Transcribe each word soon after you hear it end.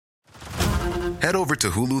Head over to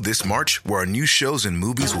Hulu this March, where our new shows and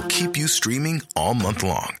movies will keep you streaming all month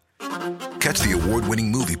long. Catch the award-winning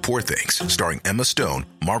movie Poor Things, starring Emma Stone,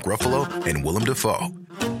 Mark Ruffalo, and Willem Dafoe.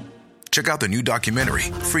 Check out the new documentary,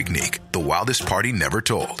 Freaknik, The Wildest Party Never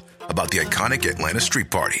Told, about the iconic Atlanta Street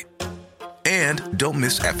Party. And don't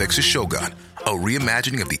miss FX's Shogun, a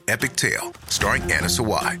reimagining of the epic tale, starring Anna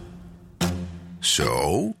Sawai.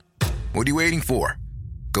 So, what are you waiting for?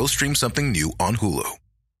 Go stream something new on Hulu.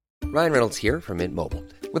 Ryan Reynolds here from Mint Mobile.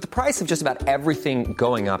 With the price of just about everything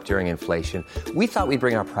going up during inflation, we thought we'd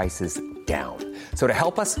bring our prices down. So to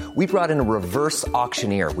help us, we brought in a reverse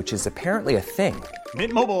auctioneer, which is apparently a thing.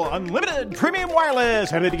 Mint Mobile Unlimited Premium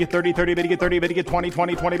Wireless. How to get 30, 30, bit to get 30, bit to get 20,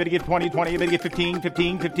 20, 20, bit to get 20, 20, bit to get 15,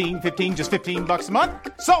 15, 15, 15, just $15 a month?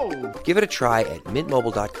 Sold! Give it a try at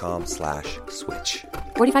mintmobile.com/switch.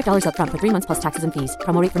 $45 up front for 3 months plus taxes and fees.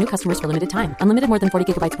 Promo rate for new customers for limited time. Unlimited more than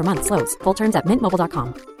 40 gigabytes per month. Slows full terms at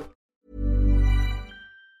mintmobile.com.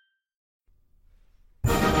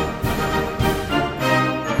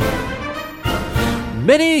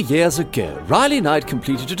 Many years ago, Riley Knight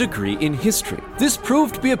completed a degree in history. This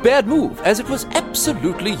proved to be a bad move, as it was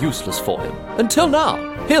absolutely useless for him. Until now.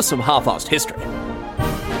 Here's some half-assed history.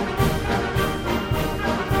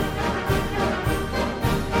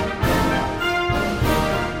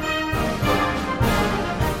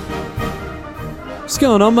 What's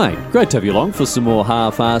going on, mate? Great to have you along for some more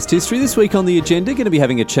half-assed history. This week on the agenda, going to be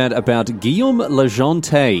having a chat about Guillaume le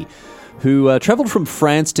Gentil, who travelled from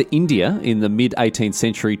France to India in the mid-18th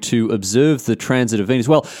century to observe the transit of Venus.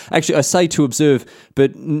 Well, actually, I say to observe,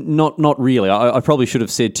 but not really. I probably should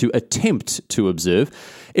have said to attempt to observe.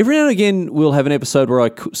 Every now and again, we'll have an episode where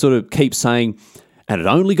I sort of keep saying, and it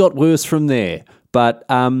only got worse from there. But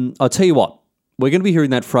I'll tell you what, we're going to be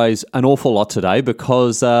hearing that phrase an awful lot today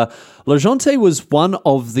because Le Gentil was one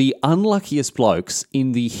of the unluckiest blokes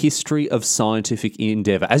in the history of scientific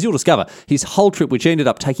endeavour. As you'll discover, his whole trip, which ended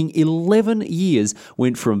up taking 11 years,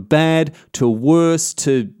 went from bad to worse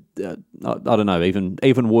to, I don't know,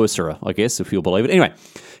 even worser, I guess, if you'll believe it. Anyway,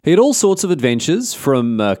 he had all sorts of adventures,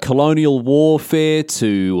 from colonial warfare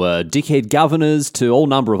to dickhead governors to all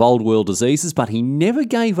number of old world diseases, but he never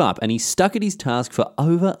gave up and he stuck at his task for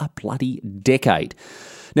over a bloody decade.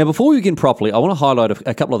 Now, before we begin properly, I want to highlight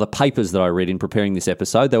a couple of the papers that I read in preparing this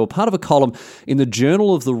episode. They were part of a column in the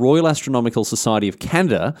Journal of the Royal Astronomical Society of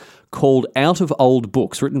Canada called Out of Old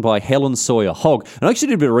Books, written by Helen Sawyer Hogg. And I actually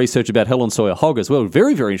did a bit of research about Helen Sawyer Hogg as well.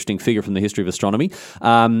 Very, very interesting figure from the history of astronomy,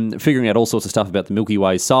 figuring out all sorts of stuff about the Milky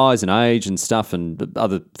Way's size and age and stuff and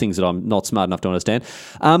other things that I'm not smart enough to understand.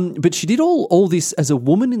 But she did all this as a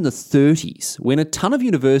woman in the 30s, when a ton of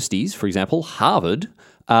universities, for example, Harvard,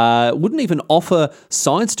 wouldn't even offer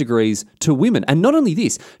science degrees to women. And not only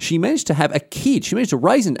this, she managed to have a kid. She managed to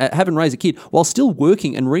raise a kid while still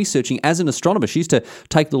working and researching as an astronomer. She used to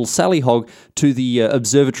take little Sally Hogg to the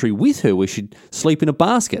observatory with her, where she'd sleep in a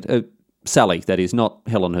basket. Sally, that is, not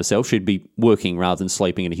Helen herself. She'd be working rather than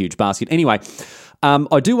sleeping in a huge basket. Anyway,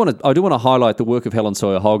 I do want to highlight the work of Helen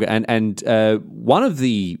Sawyer Hogg, and one of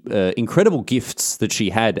the incredible gifts that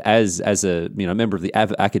she had as a member of the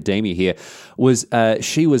academia here was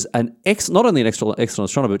she was not only an excellent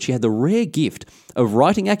astronomer, but she had the rare gift of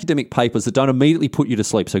writing academic papers that don't immediately put you to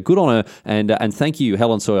sleep. So good on her, and thank you,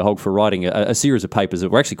 Helen Sawyer Hogg, for writing a series of papers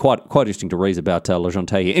that were actually quite interesting to read about Le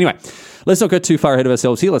Gentil here. Anyway, let's not go too far ahead of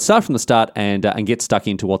ourselves here. Let's start from the start and get stuck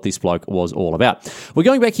into what this bloke was all about. We're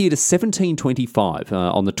going back here to 1725.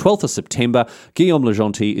 On the 12th of September, Guillaume le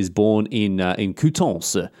Gentil is born in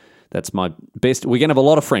Coutances. That's my best. We're going to have a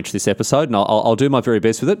lot of French this episode, and I'll do my very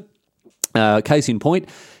best with it. Case in point,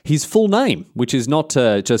 his full name, which is not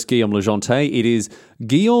just Guillaume le Gentil, it is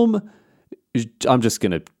Guillaume, I'm just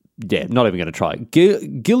going to, not even going to try.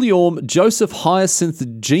 Guillaume Joseph Hyacinth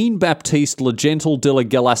Jean-Baptiste Le Gentil de la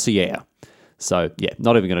Glacière. So,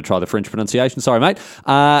 not even going to try the French pronunciation. Sorry, mate.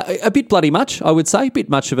 A bit bloody much, I would say. A bit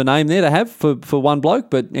much of a name there to have for one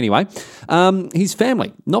bloke. But anyway, his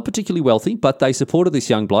family, not particularly wealthy, but they supported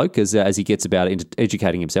this young bloke as he gets about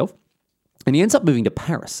educating himself. And he ends up moving to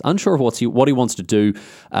Paris, unsure of what he wants to do,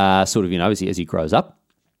 as he grows up.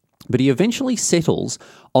 But he eventually settles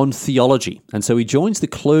on theology, and so he joins the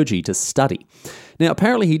clergy to study. Now,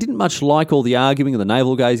 apparently, he didn't much like all the arguing and the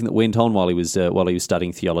navel-gazing that went on while he was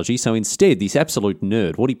studying theology. So instead, this absolute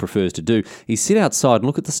nerd, what he prefers to do is sit outside and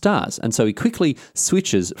look at the stars. And so he quickly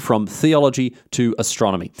switches from theology to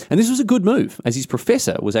astronomy. And this was a good move, as his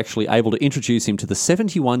professor was actually able to introduce him to the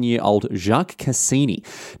 71-year-old Jacques Cassini.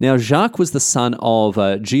 Now, Jacques was the son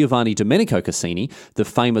of Giovanni Domenico Cassini, the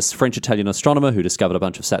famous French-Italian astronomer who discovered a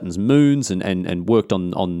bunch of Saturn's moons and worked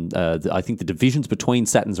on I think the divisions between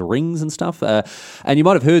Saturn's rings and stuff. And you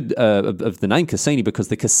might have heard of the name Cassini because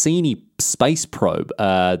the Cassini space probe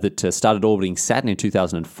that started orbiting Saturn in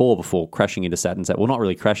 2004 before crashing into Saturn's, well, not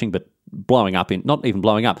really crashing, but blowing up, not even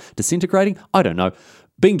blowing up, disintegrating, I don't know,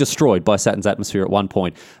 being destroyed by Saturn's atmosphere at one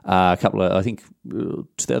point, a couple of, I think,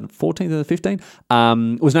 2014, 2015,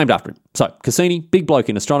 was named after him. So Cassini, big bloke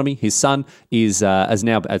in astronomy. His son is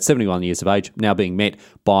now at 71 years of age, now being met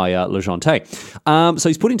by Le Gentil. So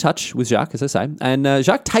he's put in touch with Jacques, as I say, and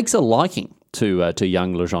Jacques takes a liking to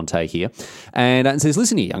young Le Gentil here and says,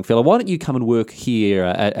 listen here, young fella, why don't you come and work here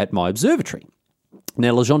at my observatory?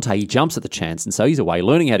 Now, Le Gentil, he jumps at the chance, and so he's away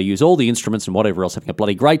learning how to use all the instruments and whatever else, having a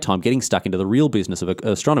bloody great time getting stuck into the real business of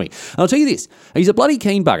astronomy. And I'll tell you this, he's a bloody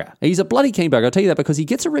keen bugger. He's a bloody keen bugger. I'll tell you that because he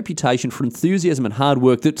gets a reputation for enthusiasm and hard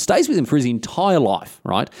work that stays with him for his entire life,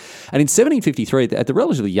 right? And in 1753, at the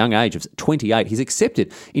relatively young age of 28, he's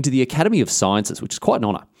accepted into the Academy of Sciences, which is quite an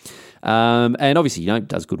honour. And obviously,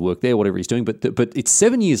 does good work there, whatever he's doing. But it's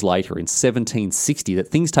 7 years later, in 1760, that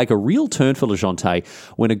things take a real turn for Le Gentil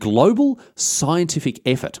when a global scientific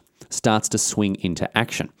effort starts to swing into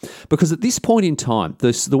action. Because at this point in time,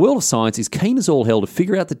 the world of science is keen as all hell to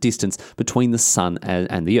figure out the distance between the sun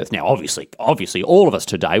and the Earth. Now, obviously, all of us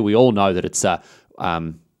today, we all know that it's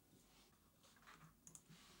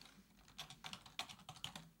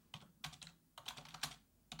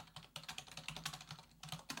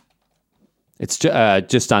It's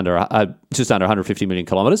just under 150 million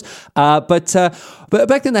kilometres. But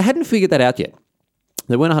back then they hadn't figured that out yet.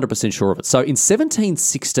 They weren't 100% sure of it. So in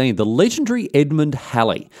 1716, the legendary Edmund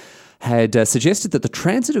Halley had suggested that the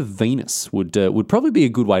transit of Venus would probably be a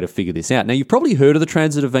good way to figure this out. Now, you've probably heard of the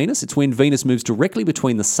transit of Venus. It's when Venus moves directly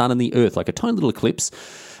between the sun and the Earth, like a tiny little eclipse.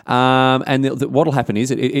 And what will happen is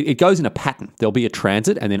it goes in a pattern. There'll be a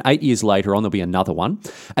transit, and then 8 years later on, there'll be another one.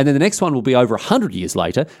 And then the next one will be over 100 years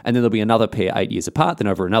later, and then there'll be another pair 8 years apart, then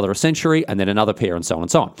over another century, and then another pair, and so on and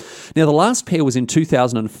so on. Now, the last pair was in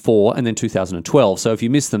 2004 and then 2012. So if you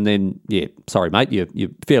missed them, then, yeah, sorry, mate, you're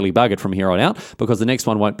fairly buggered from here on out, because the next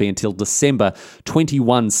one won't be until December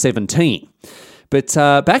 2117. But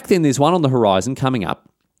back then, there's one on the horizon coming up.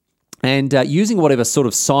 And using whatever sort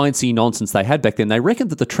of sciencey nonsense they had back then, they reckoned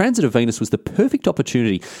that the transit of Venus was the perfect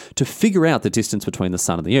opportunity to figure out the distance between the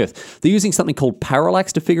sun and the Earth. They're using something called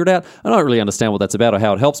parallax to figure it out. I don't really understand what that's about or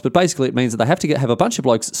how it helps, but basically it means that they have to have a bunch of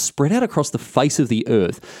blokes spread out across the face of the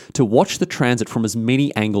Earth to watch the transit from as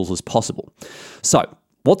many angles as possible. So,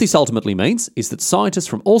 what this ultimately means is that scientists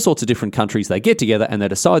from all sorts of different countries, they get together and they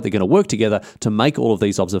decide they're going to work together to make all of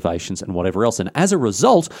these observations and whatever else. And as a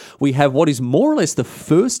result, we have what is more or less the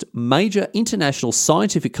first major international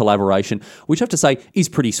scientific collaboration, which I have to say is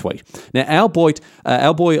pretty sweet. Now, our boy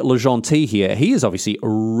Le Gentil here, he is obviously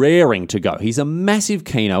raring to go. He's a massive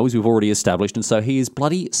keno, as we've already established, and so he is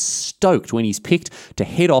bloody stoked when he's picked to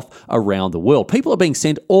head off around the world. People are being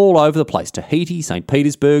sent all over the place: Tahiti, St.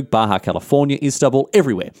 Petersburg, Baja California, Istanbul,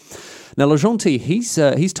 everywhere. Now, Le Gentil,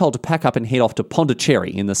 he's told to pack up and head off to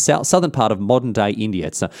Pondicherry in the southern part of modern-day India.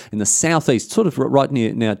 It's in the southeast, sort of right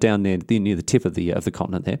down near the tip of the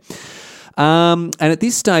continent there. And at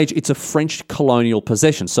this stage, it's a French colonial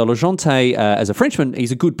possession. So Le Gentil, as a Frenchman,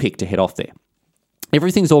 he's a good pick to head off there.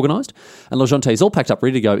 Everything's organised, and Le Gentil is all packed up,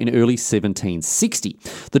 ready to go in early 1760.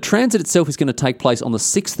 The transit itself is going to take place on the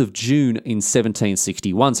 6th of June in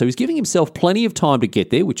 1761, so he's giving himself plenty of time to get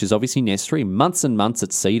there, which is obviously necessary, months and months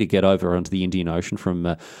at sea to get over onto the Indian Ocean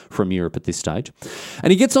from Europe at this stage.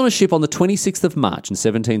 And he gets on a ship on the 26th of March in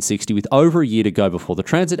 1760 with over a year to go before the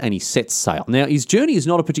transit, and he sets sail. Now, his journey is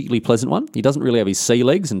not a particularly pleasant one. He doesn't really have his sea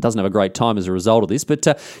legs and doesn't have a great time as a result of this, but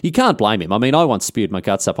you can't blame him. I mean, I once speared my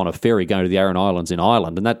guts up on a ferry going to the Aran Islands in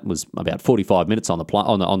Ireland, and that was about 45 minutes on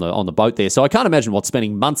the boat there. So I can't imagine what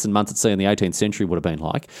spending months and months at sea in the 18th century would have been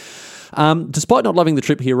like. Despite not loving the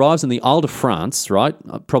trip, he arrives in the Isle de France, right?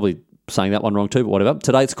 Probably saying that one wrong too, but whatever.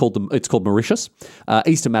 Today it's called Mauritius,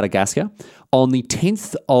 east of Madagascar, on the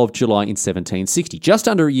 10th of July in 1760. Just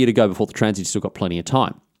under a year to go before the transit. He's still got plenty of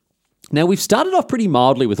time. Now, we've started off pretty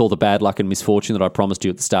mildly with all the bad luck and misfortune that I promised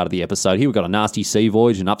you at the start of the episode. Here we've got a nasty sea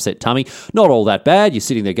voyage, an upset tummy. Not all that bad. You're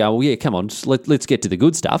sitting there going, well, yeah, come on, let's get to the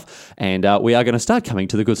good stuff. And we are going to start coming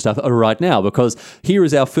to the good stuff right now, because here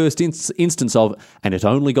is our first instance of, and it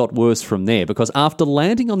only got worse from there, because after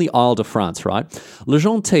landing on the Isle de France, right, Le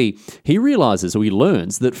Gentil, he realises, or he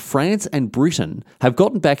learns, that France and Britain have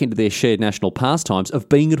gotten back into their shared national pastimes of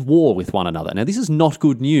being at war with one another. Now, this is not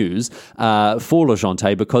good news for Le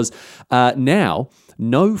Gentil, because now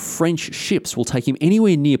no French ships will take him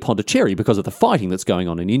anywhere near Pondicherry because of the fighting that's going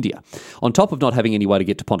on in India. On top of not having any way to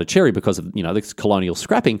get to Pondicherry because of, this colonial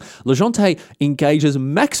scrapping, Legendre engages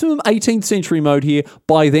maximum 18th century mode here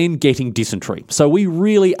by then getting dysentery. So we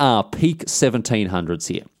really are peak 1700s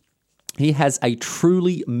here. He has a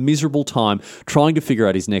truly miserable time trying to figure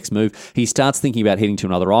out his next move. He starts thinking about heading to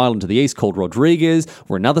another island to the east called Rodriguez,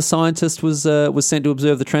 where another scientist was sent to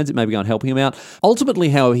observe the transit, maybe go and help him out. Ultimately,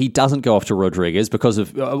 however, he doesn't go off to Rodriguez because of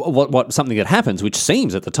something that happens, which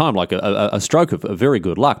seems at the time like a stroke of very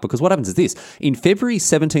good luck, because what happens is this. In February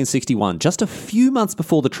 1761, just a few months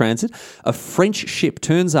before the transit, a French ship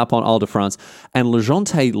turns up on Ile de France, and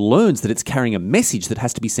Legendre learns that it's carrying a message that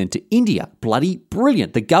has to be sent to India. Bloody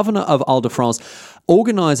brilliant. The governor of Ile de France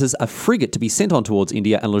organises a frigate to be sent on towards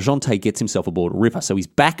India, and Legendre gets himself aboard a river. So he's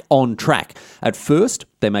back on track. At first,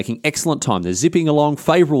 they're making excellent time. They're zipping along,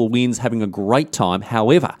 favourable winds, having a great time.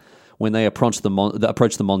 However, when they approach the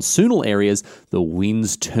monsoonal areas, the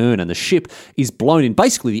winds turn and the ship is blown in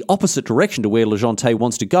basically the opposite direction to where Legendre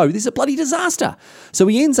wants to go. This is a bloody disaster. So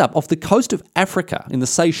he ends up off the coast of Africa in the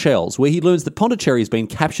Seychelles, where he learns that Pondicherry has been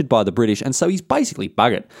captured by the British, and so he's basically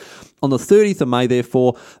buggered. On the 30th of May,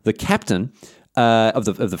 therefore, the captain of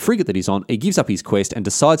the frigate that he's on, he gives up his quest and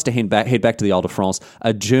decides to head back to the Ile de France,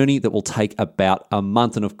 a journey that will take about a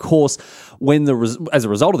month. And of course, as a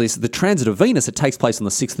result of this, the transit of Venus, it takes place on the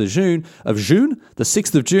 6th of June. The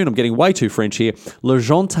 6th of June, I'm getting way too French here.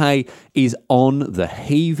 Legendre is on the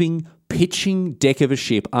heaving, pitching deck of a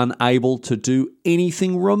ship, unable to do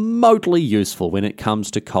anything remotely useful when it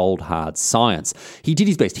comes to cold, hard science. He did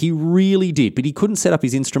his best. He really did, but he couldn't set up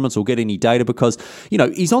his instruments or get any data because,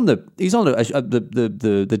 he's on the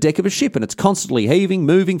deck of a ship and it's constantly heaving,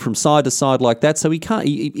 moving from side to side like that. So he can't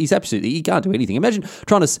do anything. Imagine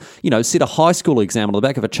trying to, sit a high school exam on the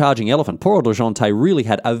back of a charging elephant. Poor old Legendre really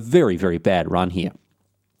had a very, very bad run here.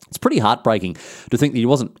 It's pretty heartbreaking to think that he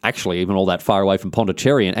wasn't actually even all that far away from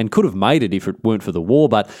Pondicherry and could have made it if it weren't for the war.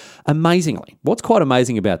 But amazingly, what's quite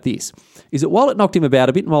amazing about this is that while it knocked him about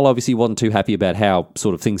a bit, and while obviously he wasn't too happy about how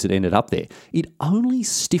sort of things had ended up there, it only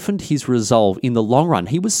stiffened his resolve in the long run.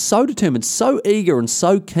 He was so determined, so eager and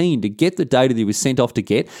so keen to get the data that he was sent off to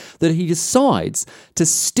get that he decides to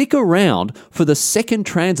stick around for the second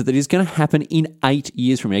transit that is going to happen in 8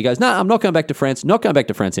 years from now. He goes, no, I'm not going back to France,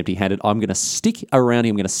 empty-handed. I'm going to stick around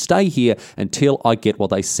here. I'm going to stay here until I get what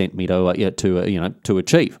they sent me to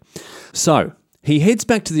achieve. So he heads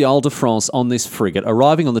back to the Ile de France on this frigate,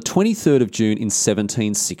 arriving on the 23rd of June in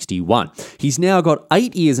 1761. He's now got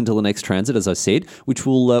 8 years until the next transit, as I said, which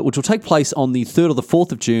will take place on the 3rd or the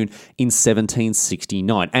 4th of June in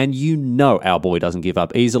 1769. And our boy doesn't give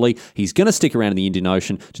up easily. He's going to stick around in the Indian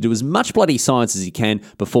Ocean to do as much bloody science as he can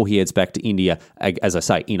before he heads back to India, as I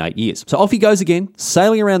say, in 8 years. So off he goes again,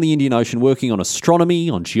 sailing around the Indian Ocean, working on astronomy,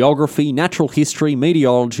 on geography, natural history,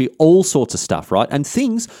 meteorology, all sorts of stuff, right? And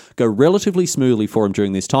things go relatively smoothly for him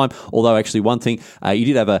during this time, although actually one thing, he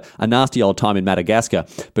did have a nasty old time in Madagascar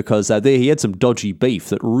because there he had some dodgy beef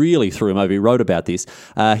that really threw him over. He wrote about this.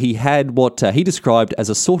 He had what he described as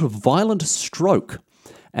a sort of violent stroke,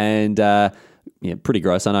 and pretty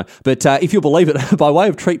gross, I know. But if you'll believe it, by way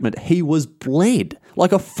of treatment, he was bled.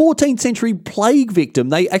 Like a 14th century plague victim.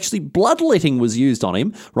 Bloodletting was used on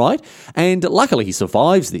him, right? And luckily he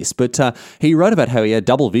survives this, but he wrote about how he had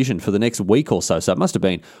double vision for the next week or so. So it must have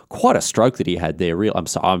been quite a stroke that he had there.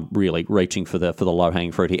 I'm really reaching for the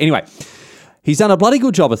low-hanging fruit here. Anyway, he's done a bloody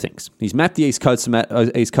good job of things. He's mapped the east coast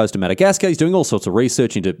of Madagascar. He's doing all sorts of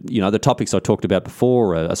research into, the topics I talked about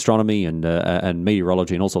before, astronomy and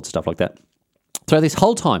meteorology and all sorts of stuff like that. Throughout this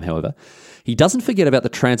whole time, however, he doesn't forget about the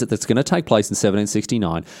transit that's going to take place in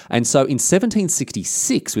 1769. And so in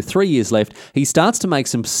 1766, with 3 years left, he starts to make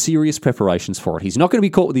some serious preparations for it. He's not going to be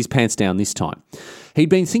caught with his pants down this time. He'd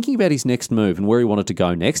been thinking about his next move and where he wanted to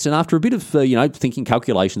go next. And after a bit of, thinking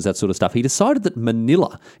calculations, that sort of stuff, he decided that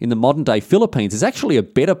Manila in the modern-day Philippines is actually a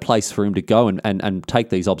better place for him to go and take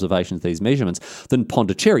these observations, these measurements, than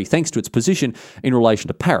Pondicherry, thanks to its position in relation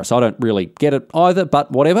to Paris. I don't really get it either,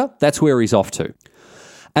 but whatever, that's where he's off to.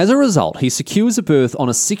 As a result, he secures a berth on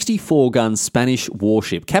a 64-gun Spanish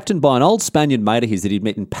warship, captained by an old Spaniard mate of his that he'd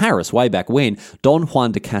met in Paris way back when, Don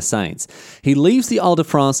Juan de Cassains. He leaves the Ile de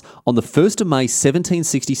France on the 1st of May,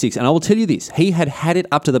 1766, and I will tell you this, he had it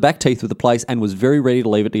up to the back teeth with the place and was very ready to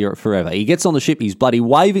leave it here forever. He gets on the ship, he's bloody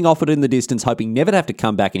waving off it in the distance, hoping never to have to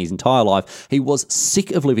come back in his entire life. He was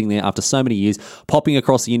sick of living there after so many years, popping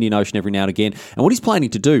across the Indian Ocean every now and again, and what he's planning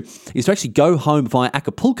to do is to actually go home via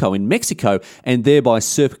Acapulco in Mexico and thereby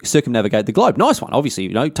circumnavigate the globe. Nice one. Obviously,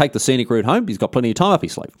 take the scenic route home. He's got plenty of time up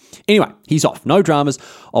his sleeve. Anyway, he's off. No dramas.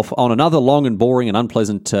 Off on another long and boring and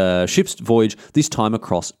unpleasant ship's voyage, this time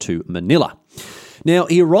across to Manila. Now,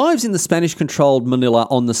 he arrives in the Spanish-controlled Manila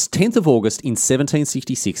on the 10th of August in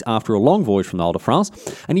 1766 after a long voyage from the Ile de France,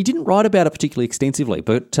 and he didn't write about it particularly extensively,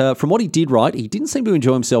 but from what he did write, he didn't seem to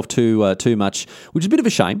enjoy himself too much, which is a bit of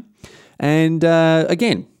a shame. And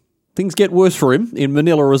again, things get worse for him in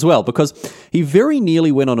Manila as well, because he very nearly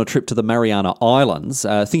went on a trip to the Mariana Islands,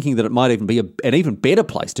 thinking that it might even be an even better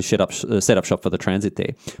place to set up shop for the transit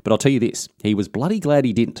there. But I'll tell you this, he was bloody glad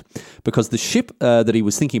he didn't, because the ship that he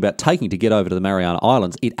was thinking about taking to get over to the Mariana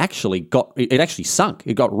Islands, it actually sunk.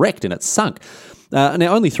 It got wrecked and it sunk.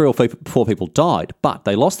 Now, only 3 or 4 people died, but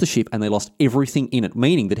they lost the ship and they lost everything in it,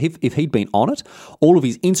 meaning that if he'd been on it, all of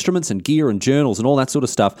his instruments and gear and journals and all that sort of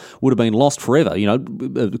stuff would have been lost forever,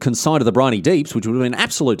 consigned to the briny deeps, which would have been an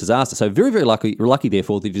absolute disaster. So very, very lucky,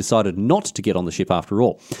 therefore, that he decided not to get on the ship after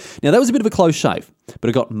all. Now, that was a bit of a close shave, but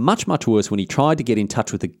it got much, much worse when he tried to get in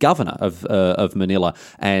touch with the governor of Manila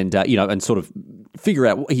and sort of figure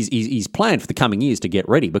out his plan for the coming years to get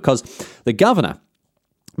ready, because the governor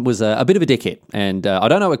was a bit of a dickhead, and I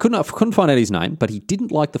don't know, I couldn't find out his name, but he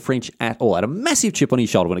didn't like the French at all. Had a massive chip on his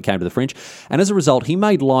shoulder when it came to the French, and as a result, he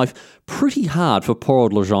made life pretty hard for poor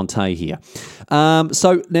old Le Gentil here.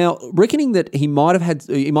 So now, reckoning that he might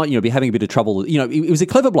be having a bit of trouble, he was a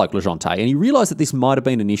clever bloke, Le Gentil, and he realised that this might have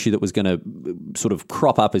been an issue that was going to sort of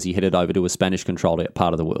crop up as he headed over to a Spanish-controlled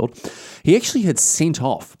part of the world. He actually had sent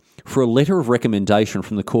off for a letter of recommendation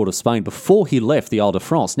from the court of Spain before he left the Ile de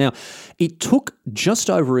France. Now, it took just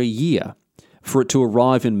over a year for it to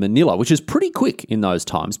arrive in Manila, which is pretty quick in those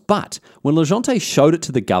times. But when Le Gentil showed it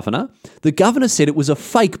to the governor said it was a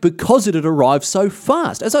fake because it had arrived so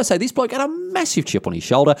fast. As I say, this bloke had a massive chip on his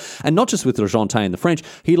shoulder, and not just with Le Gentil and the French.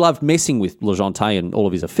 He loved messing with Le Gentil and all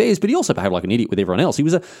of his affairs, but he also behaved like an idiot with everyone else. He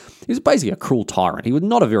was basically a cruel tyrant. He was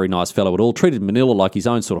not a very nice fellow at all, treated Manila like his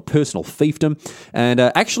own sort of personal fiefdom, and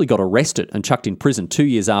actually got arrested and chucked in prison 2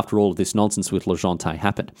 years after all of this nonsense with Le Gentil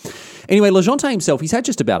happened. Anyway, Le Gentil himself, he's had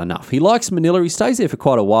just about enough. He likes Manila. He stays there for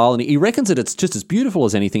quite a while, and he reckons that it's just as beautiful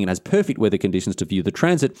as anything and has perfect weather conditions to view the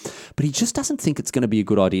transit, but he just doesn't think it's going to be a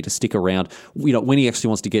good idea to stick around, when he actually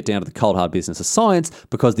wants to get down to the cold hard business of science,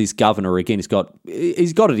 because this governor, again, he's got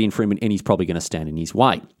it in for him, and he's probably going to stand in his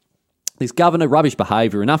way. This governor, rubbish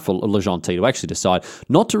behaviour, enough for Le Gentil to actually decide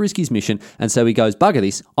not to risk his mission, and so he goes, bugger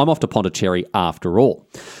this, I'm off to Pondicherry after all.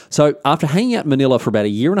 So after hanging out in Manila for about a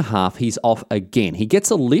year and a half, he's off again. He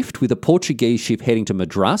gets a lift with a Portuguese ship heading to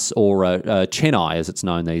Madras, or Chennai as it's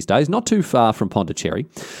known these days, not too far from Pondicherry.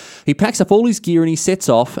 He packs up all his gear and he sets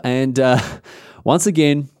off, and once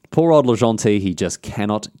again, poor old Le Gentil, he just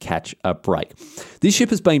cannot catch a break. This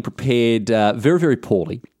ship has been prepared very, very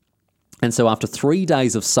poorly. And so after 3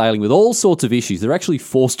 days of sailing with all sorts of issues, they're actually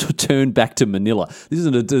forced to turn back to Manila. This is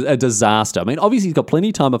a disaster. I mean, obviously he's got plenty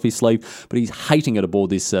of time up his sleeve, but he's hating it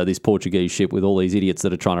aboard this Portuguese ship with all these idiots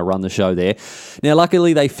that are trying to run the show there. Now,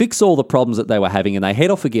 luckily, they fix all the problems that they were having, and they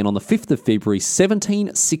head off again on the 5th of February,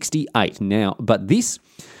 1768. Now, but this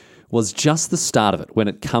was just the start of it when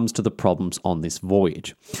it comes to the problems on this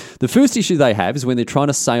voyage. The first issue they have is when they're trying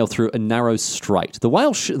to sail through a narrow strait. The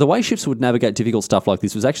way ships would navigate difficult stuff like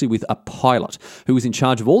this was actually with a pilot who was in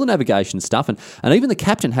charge of all the navigation stuff, and even the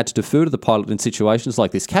captain had to defer to the pilot in situations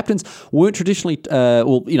like this. Captains weren't traditionally,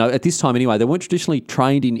 at this time anyway, they weren't traditionally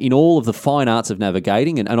trained in all of the fine arts of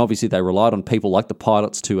navigating, and obviously they relied on people like the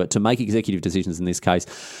pilots to make executive decisions in this case,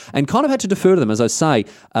 and kind of had to defer to them, as I say,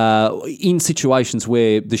 in situations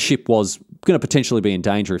where the ship was going to potentially be in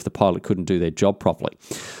danger if the pilot couldn't do their job properly.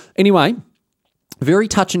 Anyway, very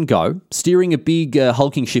touch and go. Steering a big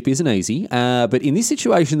hulking ship isn't easy, but in this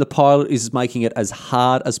situation, the pilot is making it as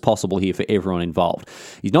hard as possible here for everyone involved.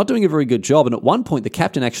 He's not doing a very good job, and at one point, the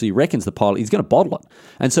captain actually reckons the pilot is going to bottle it.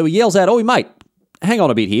 And so he yells out, "Oi, mate, hang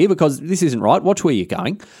on a bit here, because this isn't right. Watch where you're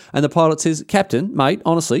going." And the pilot says, "Captain, mate,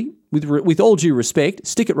 honestly, with all due respect,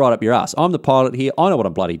 stick it right up your ass. I'm the pilot here. I know what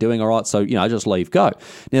I'm bloody doing, all right? So, just leave go."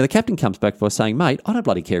 Now, the captain comes back by saying, "Mate, I don't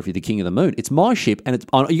bloody care if you're the king of the moon. It's my ship, and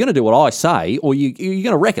you're going to do what I say, or you're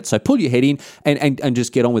going to wreck it. So pull your head in and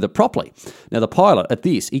just get on with it properly." Now, the pilot, at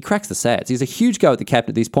this, he cracks the sads. He's a huge go at the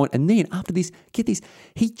captain at this point, and then after this, get this,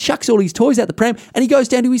 he chucks all his toys out the pram, and he goes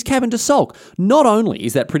down to his cabin to sulk. Not only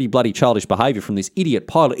is that pretty bloody childish behaviour from this idiot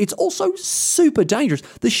pilot, it's also super dangerous.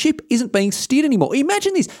 The ship isn't being steered anymore.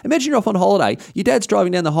 Imagine this. Imagine you're off on holiday. Your dad's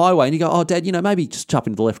driving down the highway and you go, "Oh, Dad, maybe just jump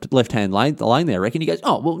into the left-hand lane there, I reckon." He goes,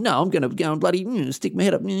 "Oh, well, no, I'm going to go and bloody stick my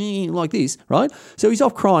head up like this," right? So he's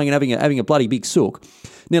off crying and having a bloody big sook.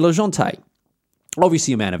 Now, Le Gentil,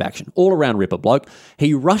 Obviously a man of action, all-around ripper bloke.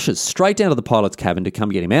 He rushes straight down to the pilot's cabin to come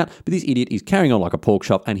get him out, but this idiot is carrying on like a pork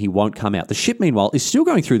chop and he won't come out. The ship, meanwhile, is still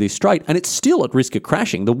going through this strait and it's still at risk of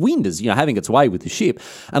crashing. The wind is, having its way with the ship,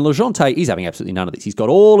 and Le Gentil is having absolutely none of this. He's got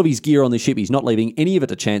all of his gear on the ship. He's not leaving any of it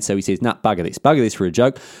to chance, so he says, nah, bugger this for a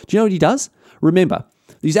joke. Do you know what he does? Remember,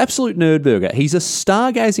 he's absolute nerdburger. He's a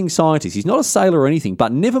stargazing scientist. He's not a sailor or anything,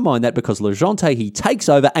 but never mind that, because Le Gentil, he takes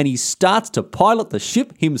over and he starts to pilot the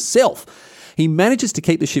ship himself. He manages to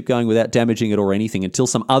keep the ship going without damaging it or anything until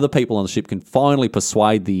some other people on the ship can finally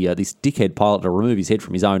persuade this dickhead pilot to remove his head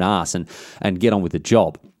from his own arse and get on with the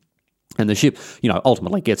job. And the ship,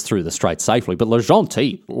 ultimately gets through the strait safely. But Le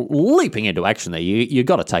Gentil, leaping into action there, you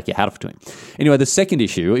got to take your hat off to him. Anyway, the second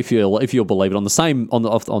issue, if you'll believe it, on the same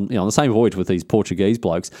voyage with these Portuguese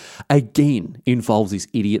blokes, again involves this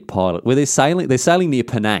idiot pilot where they're sailing near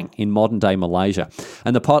Penang in modern day Malaysia,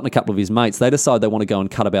 and the pilot and a couple of his mates, they decide they want to go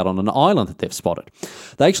and cut about on an island that they've spotted.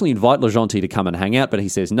 They actually invite Le Gentil to come and hang out, but he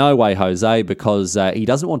says no way, Jose, because he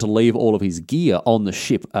doesn't want to leave all of his gear on the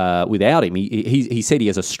ship without him. He said he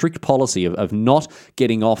has a strict policy of not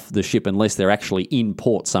getting off the ship unless they're actually in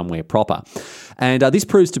port somewhere proper. And this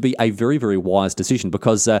proves to be a very, very wise decision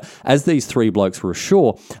because as these three blokes were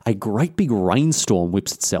ashore, a great big rainstorm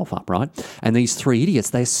whips itself up, right? And these three idiots,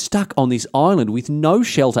 they're stuck on this island with no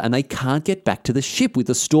shelter and they can't get back to the ship with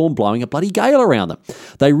the storm blowing a bloody gale around them.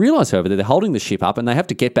 They realise, however, that they're holding the ship up and they have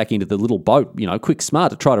to get back into the little boat, quick smart,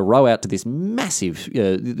 to try to row out to this massive,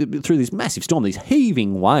 through this massive storm, these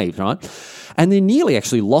heaving waves, right? And they're nearly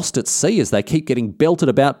actually lost at sea as they keep getting belted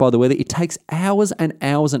about by the weather. It takes hours and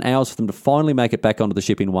hours and hours for them to finally make it back onto the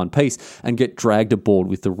ship in one piece and get dragged aboard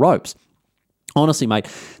with the ropes. Honestly, mate,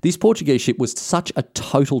 this Portuguese ship was such a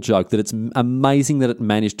total joke that it's amazing that it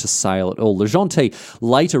managed to sail at all. Le Gentil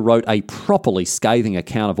later wrote a properly scathing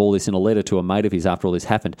account of all this in a letter to a mate of his after all this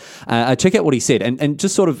happened. Check out what he said, and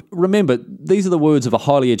just sort of remember, these are the words of a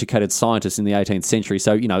highly educated scientist in the 18th century,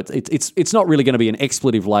 so, it's not really going to be an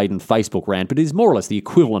expletive-laden Facebook rant, but it is more or less the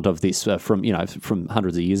equivalent of this from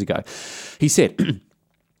hundreds of years ago. He said,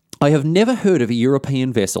 I have never heard of a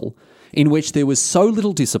European vessel in which there was so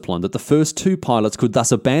little discipline that the first two pilots could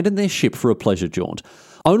thus abandon their ship for a pleasure jaunt.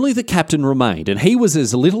 Only the captain remained, and he was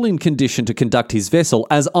as little in condition to conduct his vessel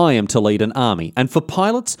as I am to lead an army, and for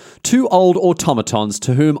pilots, two old automatons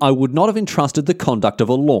to whom I would not have entrusted the conduct of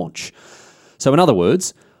a launch. So in other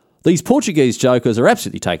words, these Portuguese jokers are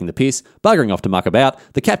absolutely taking the piss, buggering off to muck about,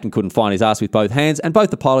 the captain couldn't find his ass with both hands, and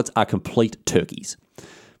both the pilots are complete turkeys.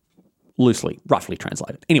 Roughly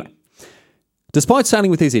translated. Anyway, despite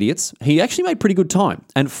sailing with these idiots, he actually made pretty good time.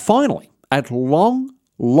 And finally, at long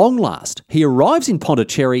last, he arrives in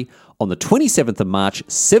Pondicherry on the 27th of March,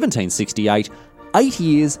 1768, 8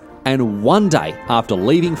 years and 1 day after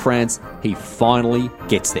leaving France. He finally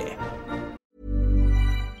gets there.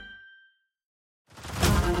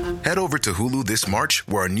 Head over to Hulu this March,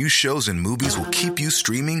 where our new shows and movies will keep you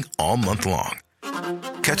streaming all month long.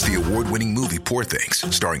 Catch the award-winning movie Poor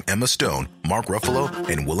Things, starring Emma Stone, Mark Ruffalo,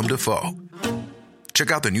 and Willem Dafoe.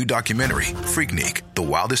 Check out the new documentary, Freaknik, The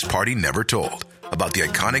Wildest Party Never Told, about the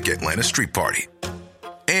iconic Atlanta Street Party.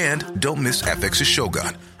 And don't miss FX's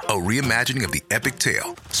Shogun, a reimagining of the epic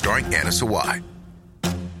tale, starring Anna Sawai.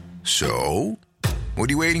 So, what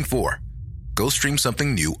are you waiting for? Go stream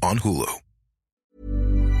something new on Hulu.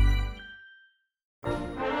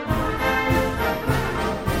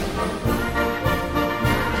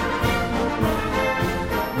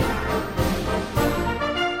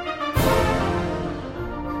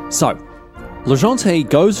 So, Le Gentil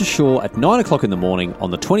goes ashore at 9 o'clock in the morning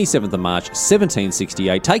on the 27th of March,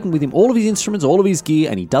 1768, taking with him all of his instruments, all of his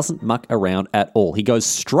gear, and he doesn't muck around at all. He goes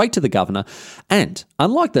straight to the governor, and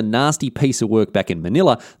unlike the nasty piece of work back in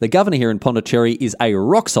Manila, the governor here in Pondicherry is a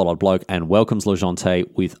rock-solid bloke and welcomes Le Gentil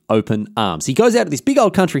with open arms. He goes out to this big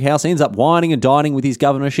old country house, ends up wining and dining with his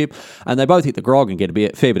governorship, and they both hit the grog and get a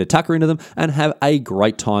fair bit of tucker into them and have a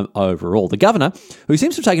great time overall. The governor, who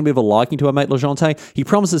seems to have taken a bit of a liking to our mate Le Gentil, he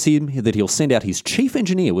promises him that he'll send out his chief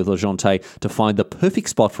engineer with Le Gentil to find the perfect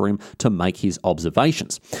spot for him to make his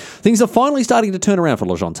observations. Things are finally starting to turn around for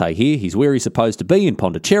Le Gentil here. He's where he's supposed to be in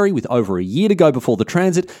Pondicherry with over a year to go before the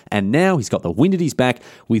transit, and now he's got the wind at his back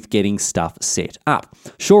with getting stuff set up.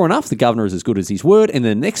 Sure enough, the governor is as good as his word, and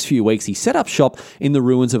in the next few weeks he set up shop in the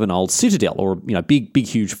ruins of an old citadel, or big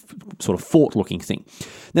huge sort of fort-looking thing.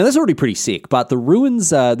 Now, that's already pretty sick, but the ruins,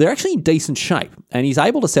 they're actually in decent shape, and he's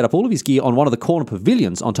able to set up all of his gear on one of the corner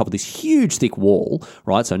pavilions on top of this huge, thick wall,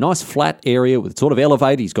 right? So nice flat area with sort of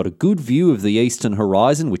elevated. He's got a good view of the eastern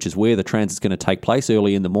horizon, which is where the transit's going to take place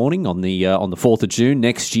early in the morning on the 4th of June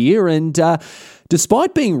next year, and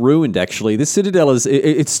Despite being ruined, actually, this citadel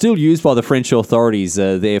it's still used by the French authorities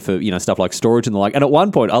there for stuff like storage and the like. And at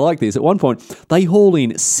one point, I like this. At one point, they haul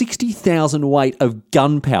in 60,000 weight of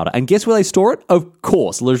gunpowder, and guess where they store it? Of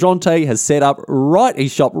course, Le Gentil has set up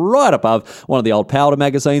his shop right above one of the old powder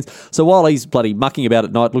magazines. So while he's bloody mucking about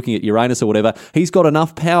at night, looking at Uranus or whatever, he's got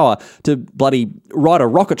enough power to bloody ride a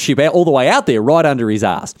rocket ship out all the way out there, right under his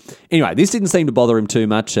ass. Anyway, this didn't seem to bother him too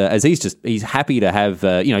much, as he's happy to have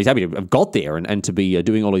he's happy to have got there and to be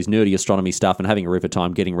doing all his nerdy astronomy stuff and having a river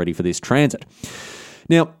time getting ready for this transit.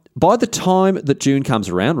 Now, by the time that June comes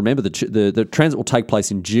around, remember the transit will take place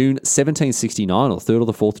in June 1769, or the 3rd or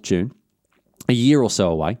the 4th of June, a year or so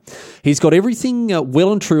away. He's got everything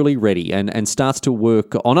well and truly ready and starts to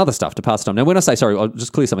work on other stuff to pass time. Now, when I say, sorry, I'll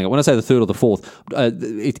just clear something up. When I say the 3rd or the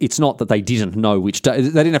 4th, it's not that they didn't know which day.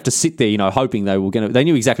 They didn't have to sit there, hoping they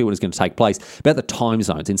knew exactly what was going to take place. About the time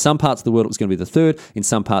zones. In some parts of the world, it was going to be the 3rd. In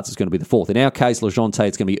some parts, it's going to be the 4th. In our case, Le Gentil,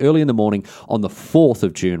 it's going to be early in the morning on the 4th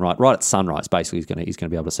of June, right at sunrise, basically, he's going to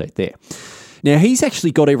be able to see it there. Now, he's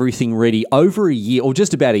actually got everything ready over a year, or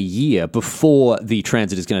just about a year before the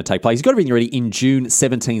transit is going to take place. He's got everything ready in June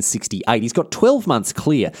 1768. He's got 12 months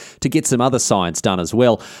clear to get some other science done as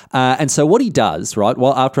well. And so what he does, right,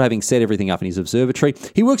 well, after having set everything up in his observatory,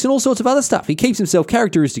 he works on all sorts of other stuff. He keeps himself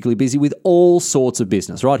characteristically busy with all sorts of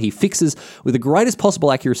business, right? He fixes, with the greatest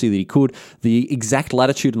possible accuracy that he could, the exact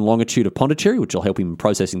latitude and longitude of Pondicherry, which will help him in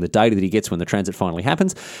processing the data that he gets when the transit finally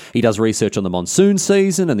happens. He does research on the monsoon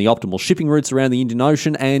season and the optimal shipping routes around the Indian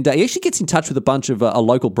Ocean, and he actually gets in touch with a bunch of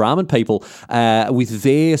local Brahmin people with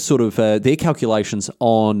their sort of their calculations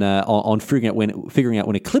on figuring out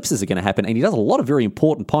when eclipses are going to happen. And he does a lot of very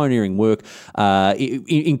important pioneering work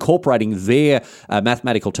incorporating their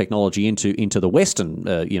mathematical technology into the Western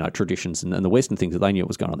traditions and the Western things that they knew what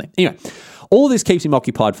was going on there. Anyway, all of this keeps him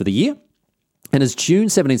occupied for the year. And as June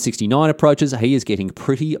 1769 approaches, he is getting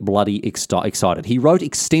pretty bloody excited. He wrote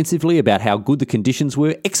extensively about how good the conditions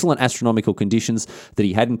were, excellent astronomical conditions that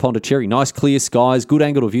he had in Pondicherry, nice clear skies, good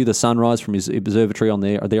angle to view the sunrise from his observatory on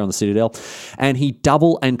there on the Citadel. And he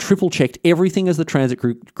double and triple checked everything as the transit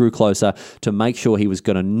grew closer to make sure he was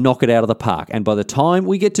going to knock it out of the park. And by the time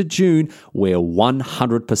we get to June, we're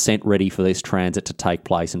 100% ready for this transit to take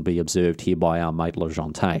place and be observed here by our mate Le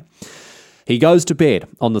Gentil. He goes to bed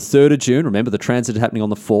on the 3rd of June. Remember, the transit is happening on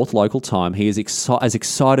the 4th local time. He is as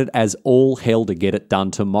excited as all hell to get it done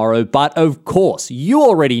tomorrow. But of course, you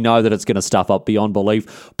already know that it's going to stuff up beyond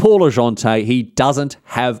belief. Poor Le Gentil, he doesn't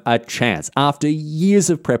have a chance. After years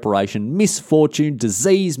of preparation, misfortune,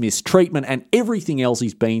 disease, mistreatment, and everything else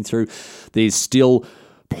he's been through, there's still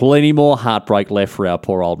plenty more heartbreak left for our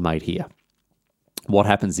poor old mate here. What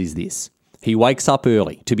happens is this. He wakes up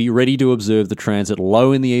early to be ready to observe the transit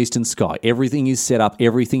low in the eastern sky. Everything is set up,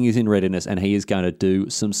 everything is in readiness, and he is going to do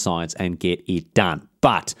some science and get it done.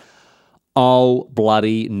 But, oh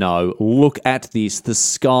bloody no, look at this. The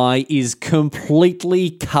sky is completely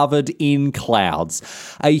covered in clouds.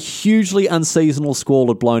 A hugely unseasonal squall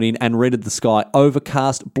had blown in and rendered the sky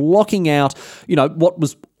overcast, blocking out, what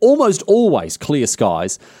was almost always clear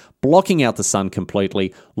skies, blocking out the sun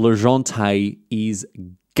completely. Le Gentil is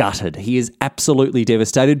gutted. He is absolutely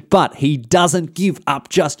devastated, but he doesn't give up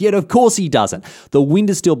just yet. Of course he doesn't. The wind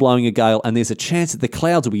is still blowing a gale, and there's a chance that the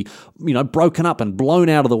clouds will be, broken up and blown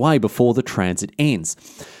out of the way before the transit ends.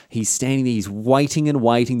 He's standing there, he's waiting and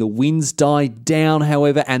waiting. The winds die down,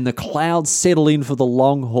 however, and the clouds settle in for the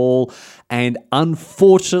long haul. And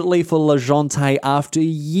unfortunately for Le Gentil, after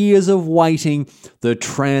years of waiting, the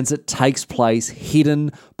transit takes place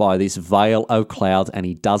hidden by this veil of clouds, and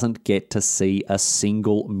he doesn't get to see a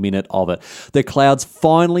single minute of it. The clouds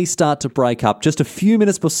finally start to break up just a few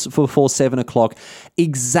minutes before 7 o'clock,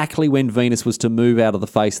 exactly when Venus was to move out of the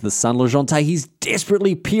face of the sun. Le Gentil, he's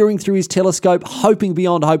desperately peering through his telescope, hoping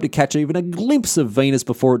beyond hope to catch even a glimpse of Venus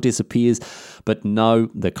before it disappears. But no,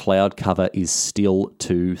 the cloud cover is still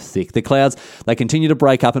too thick. The clouds, they continue to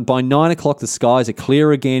break up, and by 9 o'clock, the skies are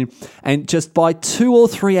clear again. And just by 2 or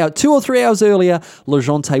 3 hours earlier, Le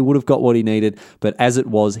Gentil would have got what he needed. But as it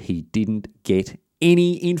was, he didn't get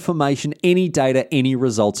any information, any data, any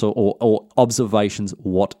results or observations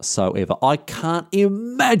whatsoever. I can't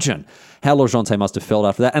imagine how Le Gentil must have felt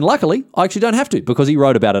after that. And luckily, I actually don't have to, because he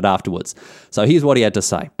wrote about it afterwards. So here's what he had to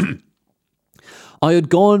say. I had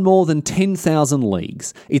gone more than 10,000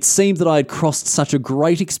 leagues. It seemed that I had crossed such a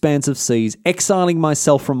great expanse of seas, exiling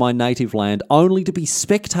myself from my native land, only to be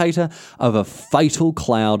spectator of a fatal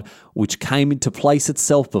cloud which came to place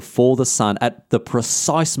itself before the sun at the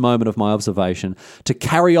precise moment of my observation, to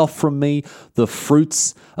carry off from me the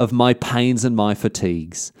fruits of my pains and my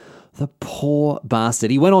fatigues. The poor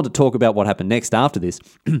bastard. He went on to talk about what happened next after this.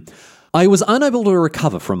 I was unable to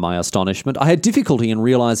recover from my astonishment. I had difficulty in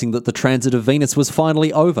realising that the transit of Venus was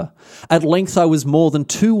finally over. At length I was more than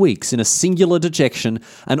 2 weeks in a singular dejection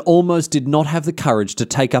and almost did not have the courage to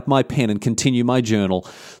take up my pen and continue my journal.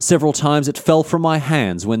 Several times it fell from my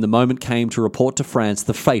hands when the moment came to report to France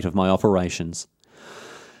the fate of my operations.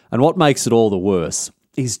 And what makes it all the worse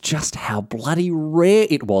is just how bloody rare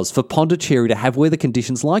it was for Pondicherry to have weather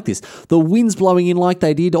conditions like this. The winds blowing in like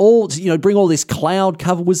they did, bring all this cloud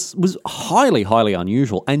cover was highly, highly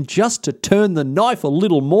unusual. And just to turn the knife a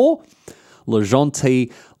little more, Le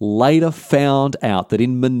Gentil later found out that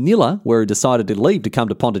in Manila, where he decided to leave to come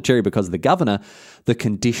to Pondicherry because of the governor, the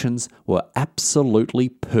conditions were absolutely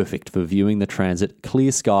perfect for viewing the transit,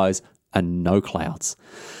 clear skies and no clouds.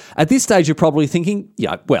 At this stage, you're probably thinking,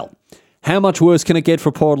 how much worse can it get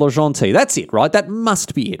for poor Le Gentil? That's it, right? That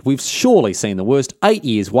must be it. We've surely seen the worst. 8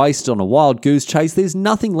 years wasted on a wild goose chase. There's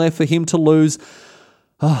nothing left for him to lose.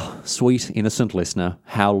 Oh, sweet, innocent listener,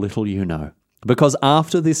 how little you know. Because a little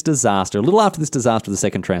after this disaster of the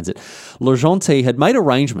second transit, Le Gentil had made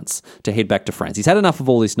arrangements to head back to France. He's had enough of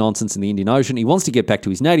all this nonsense in the Indian Ocean. He wants to get back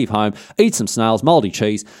to his native home, eat some snails, mouldy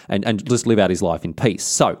cheese, and just live out his life in peace.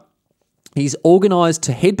 So he's organised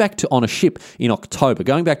to head back on a ship in October,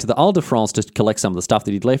 going back to the Isle de France to collect some of the stuff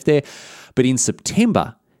that he'd left there. But in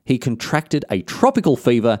September, he contracted a tropical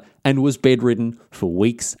fever and was bedridden for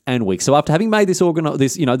weeks and weeks. So after having made this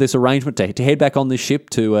arrangement to head back on this ship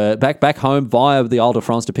to back home via the Isle de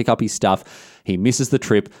France to pick up his stuff, he misses the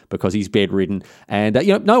trip because he's bedridden. And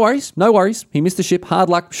no worries. He missed the ship. Hard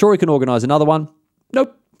luck. Sure, he can organise another one.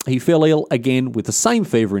 Nope. He fell ill again with the same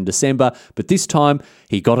fever in December, but this time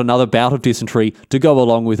he got another bout of dysentery to go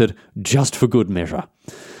along with it, just for good measure.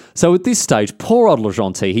 So at this stage, poor old Le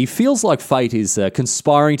Gentil, he feels like fate is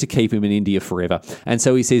conspiring to keep him in India forever. And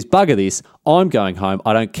so he says, bugger this, I'm going home.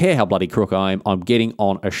 I don't care how bloody crook I am. I'm getting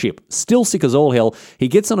on a ship. Still sick as all hell, he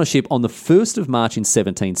gets on a ship on the 1st of March in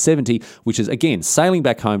 1770, which is, again, sailing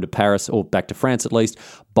back home to Paris, or back to France at least,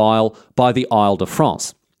 by the Isle de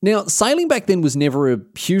France. Now, sailing back then was never a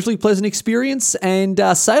hugely pleasant experience, and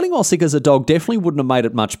sailing while sick as a dog definitely wouldn't have made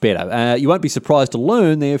it much better. You won't be surprised to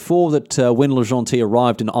learn, therefore, that when Le Gentil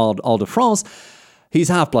arrived in Isle de France, he's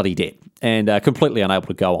half bloody dead and completely unable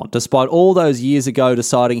to go on. Despite all those years ago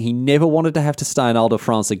deciding he never wanted to have to stay in Isle de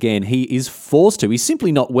France again, he is forced to. He's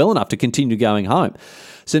simply not well enough to continue going home.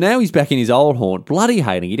 So now he's back in his old haunt, bloody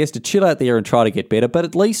hating. He has to chill out there and try to get better, but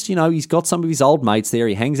at least, he's got some of his old mates there.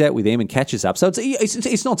 He hangs out with them and catches up. So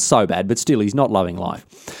it's not so bad, but still, he's not loving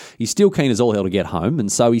life. He's still keen as all hell to get home, and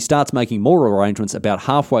so he starts making more arrangements about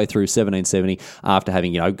halfway through 1770 after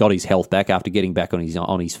having, got his health back, after getting back on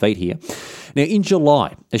his feet here. Now, in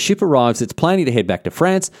July, a ship arrives that's planning to head back to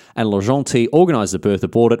France, and Le Gentil organises a berth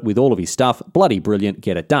aboard it with all of his stuff. Bloody brilliant,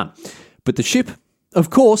 get it done. But the ship,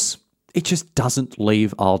 of course, it just doesn't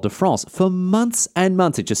leave Isle de France. For months and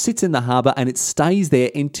months, it just sits in the harbour and it stays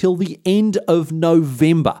there until the end of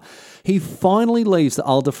November. He finally leaves the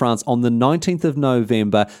Isle de France on the 19th of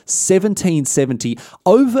November, 1770,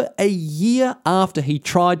 over a year after he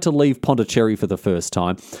tried to leave Pondicherry for the first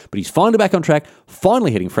time. But he's finally back on track,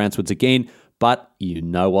 finally heading Francewards again. But you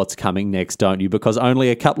know what's coming next, don't you? Because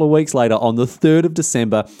only a couple of weeks later, on the 3rd of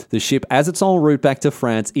December, the ship, as it's en route back to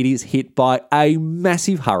France, it is hit by a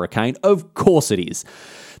massive hurricane. Of course it is.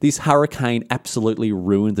 This hurricane absolutely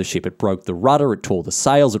ruined the ship. It broke the rudder, it tore the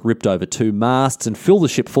sails, it ripped over 2 masts and filled the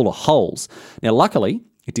ship full of holes. Now, luckily,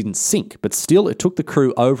 it didn't sink, but still it took the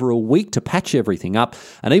crew over a week to patch everything up,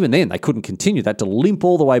 and even then they couldn't continue. They had to limp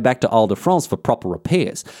all the way back to Isle de France for proper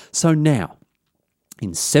repairs. So now,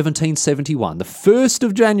 in 1771, the 1st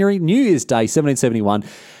of January, New Year's Day, 1771,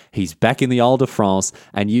 he's back in the Isle de France,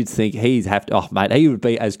 and you'd think he would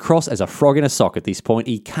be as cross as a frog in a sock at this point.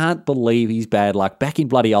 He can't believe his bad luck. Back in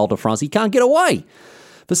bloody Isle de France, he can't get away.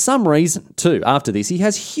 For some reason, too, after this, he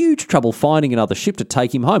has huge trouble finding another ship to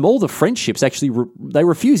take him home. All the French ships actually, they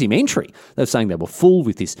refuse him entry. They're saying they were full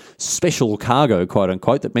with this special cargo,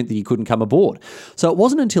 quote-unquote, that meant that he couldn't come aboard. So it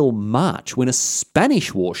wasn't until March, when a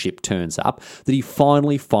Spanish warship turns up, that he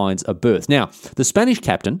finally finds a berth. Now, the Spanish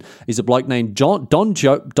captain is a bloke named Don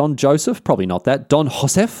Joseph, probably not that, Don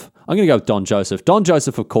Joseph. I'm going to go with Don Joseph. Don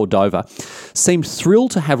Joseph of Cordova seemed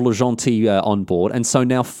thrilled to have Le Gentil on board, and so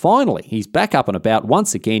now finally he's back up and about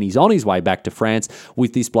once again. He's on his way back to France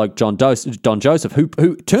with this bloke Don Joseph,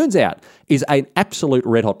 who turns out is an absolute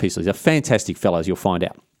red-hot pistol. He's a fantastic fellow, as you'll find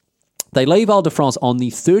out. They leave Isle de France on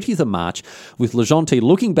the 30th of March with Le Gentil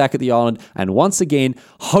looking back at the island and once again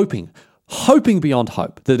hoping hoping beyond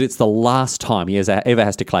hope that it's the last time he ever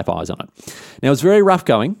has to clap eyes on it. Now, it's very rough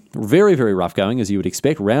going, very, very rough going, as you would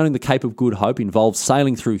expect. Rounding the Cape of Good Hope involved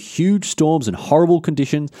sailing through huge storms and horrible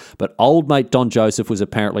conditions, but old mate Don Joseph was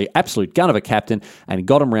apparently absolute gun of a captain and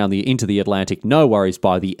got him round into the Atlantic, no worries,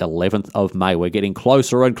 by the 11th of May. We're getting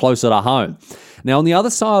closer and closer to home. Now, on the other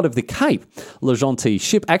side of the Cape, Le Gentil's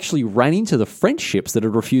ship actually ran into the French ships that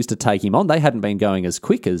had refused to take him on. They hadn't been going as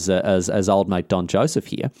quick as old mate Don Joseph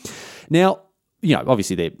here. Now, you know,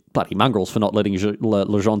 obviously they're bloody mongrels for not letting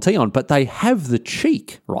Le Gentil on, but they have the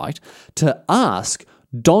cheek, right, to ask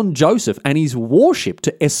Don Joseph and his warship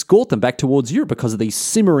to escort them back towards Europe because of these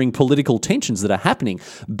simmering political tensions that are happening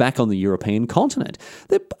back on the European continent.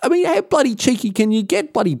 I mean, how bloody cheeky can you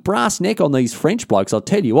get? Bloody brass neck on these French blokes, I'll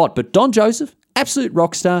tell you what. But Don Joseph, absolute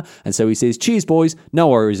rock star. And so he says, cheers, boys. No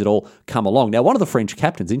worries at all. Come along. Now, one of the French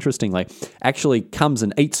captains, interestingly, actually comes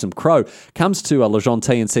and eats some crow, comes to Le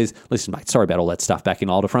Gentil and says, listen, mate, sorry about all that stuff back in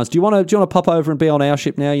Ile de France. Do you want to pop over and be on our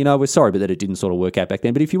ship now? You know, we're sorry but that it didn't sort of work out back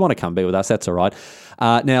then. But if you want to come be with us, that's all right.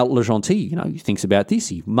 Now, Le Gentil, you know, he thinks about this.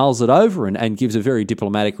 He mulls it over and gives a very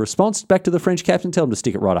diplomatic response back to the French captain. Tell him to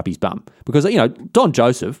stick it right up his bum. Because, you know, Don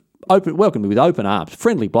Joseph welcomed me with open arms.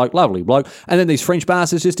 Friendly bloke, lovely bloke. And then these French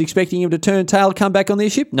bastards just expecting him to turn tail, come back on their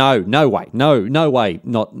ship? No way. No way.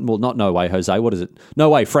 Not no way, Jose. What is it? No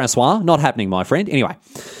way, Francois. Not happening, my friend. Anyway.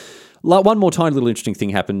 One more tiny little interesting thing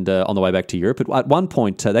happened on the way back to Europe. At one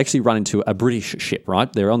point, they actually run into a British ship,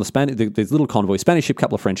 right? They're on there's little convoy, Spanish ship,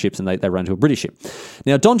 couple of French ships, and they run into a British ship.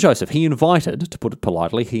 Now, Don Joseph, he invited, to put it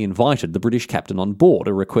politely, the British captain on board,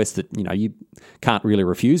 a request that, you know, you can't really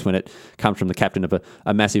refuse when it comes from the captain of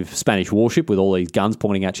a massive Spanish warship with all these guns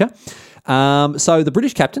pointing at you. So the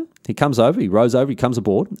British captain, he comes over, he rows over, he comes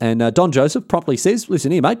aboard, and Don Joseph promptly says,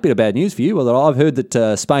 listen here, mate, bit of bad news for you. Well, I've heard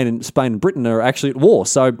that Spain and Britain are actually at war,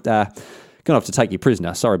 so going to have to take you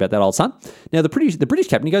prisoner. Sorry about that, old son. Now, the British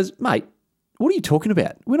captain, he goes, mate, what are you talking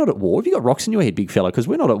about? We're not at war. Have you got rocks in your head, big fella? Because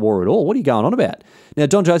we're not at war at all. What are you going on about? Now,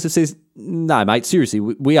 Don Joseph says, no, mate, seriously,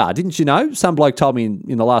 we are. Didn't you know? Some bloke told me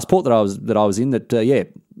in the last port that I was in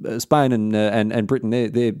that, Spain and Britain,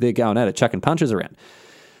 they're going at it, chucking punches around.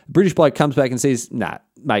 British bloke comes back and says, nah,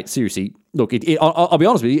 mate, seriously, look, I'll be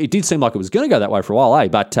honest with you, it did seem like it was going to go that way for a while, eh?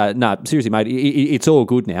 But no, seriously, mate, it's all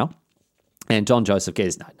good now. And Don Joseph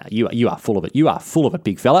goes, no, you are full of it. You are full of it,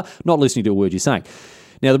 big fella, not listening to a word you're saying.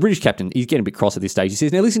 Now, the British captain, he's getting a bit cross at this stage. He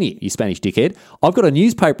says, now listen here, you Spanish dickhead. I've got a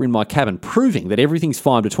newspaper in my cabin proving that everything's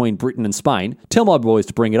fine between Britain and Spain. Tell my boys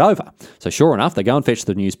to bring it over. So sure enough, they go and fetch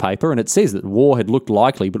the newspaper, and it says that war had looked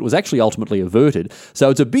likely, but was actually ultimately averted.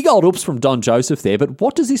 So it's a big old oops from Don Joseph there. But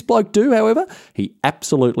what does this bloke do, however? He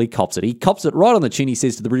absolutely cops it. He cops it right on the chin. He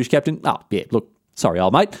says to the British captain, oh, yeah, look, sorry,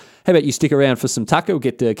 old mate. How about you stick around for some tucker? We'll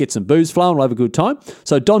get some booze flowing. We'll have a good time.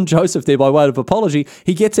 So Don Joseph there, by way of apology,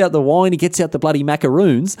 he gets out the wine, he gets out the bloody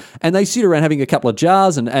macaroons, and they sit around having a couple of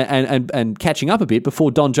jars and catching up a bit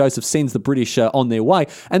before Don Joseph sends the British on their way.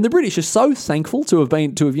 And the British are so thankful to have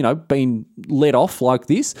been let off like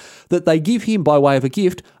this that they give him, by way of a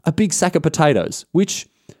gift, a big sack of potatoes. Which,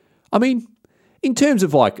 I mean, in terms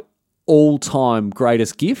of like all-time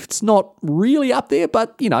greatest gifts, not really up there,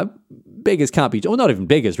 but beggars can't be, well, not even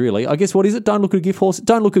beggars really. I guess what is it? Don't look a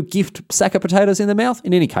gift sack of potatoes in their mouth.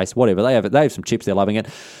 In any case, whatever, they have some chips, they're loving it.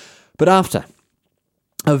 But after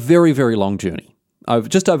a very, very long journey,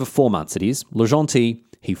 just over 4 months it is, Le Gentil,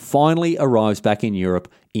 he finally arrives back in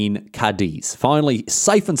Europe in Cadiz. Finally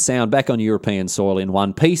safe and sound back on European soil in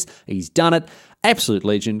one piece. He's done it. Absolute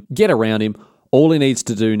legend. Get around him. All he needs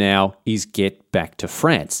to do now is get back to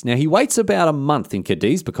France. Now, he waits about a month in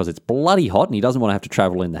Cadiz because it's bloody hot and he doesn't want to have to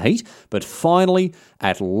travel in the heat. But finally,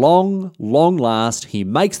 at long last, he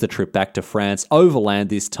makes the trip back to France, overland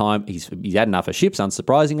this time. He's had enough of ships,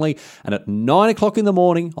 unsurprisingly. And at 9 o'clock in the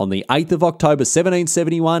morning, on the 8th of October,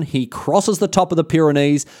 1771, he crosses the top of the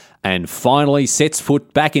Pyrenees and finally sets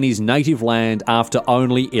foot back in his native land after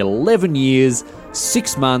only 11 years,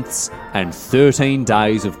 6 months, and 13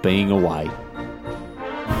 days of being away.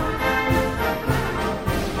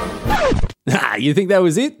 You think that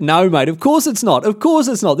was it? No, mate, of course it's not. Of course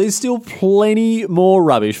it's not. There's still plenty more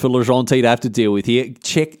rubbish for Le Gentil to have to deal with here.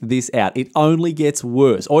 Check this out. It only gets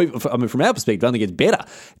worse. From our perspective, it only gets better.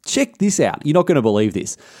 Check this out. You're not going to believe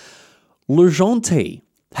this. Le Gentil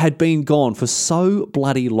had been gone for so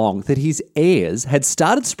bloody long that his heirs had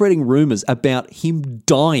started spreading rumours about him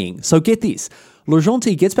dying. So get this. Le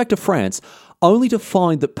Gentil gets back to France only to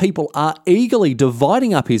find that people are eagerly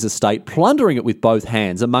dividing up his estate, plundering it with both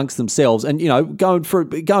hands amongst themselves, and going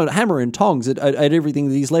hammer and tongs at everything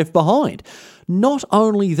that he's left behind. Not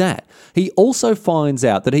only that, he also finds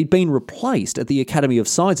out that he'd been replaced at the Academy of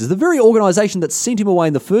Sciences, the very organisation that sent him away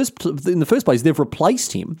in the first place. They've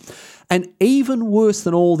replaced him. And even worse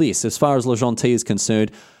than all this, as far as Le Gentil is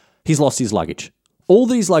concerned, he's lost his luggage. All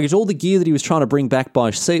the gear that he was trying to bring back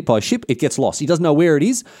by ship, it gets lost. He doesn't know where it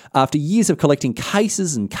is. After years of collecting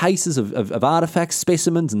cases and cases of artifacts,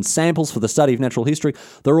 specimens and samples for the study of natural history,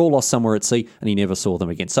 they're all lost somewhere at sea, and he never saw them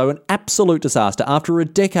again. So an absolute disaster. After a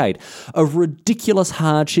decade of ridiculous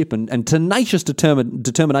hardship and tenacious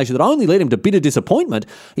determination that only led him to bitter disappointment,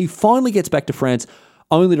 he finally gets back to France,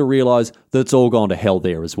 only to realise that it's all gone to hell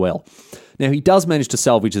there as well. Now, he does manage to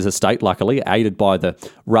salvage his estate, luckily, aided by the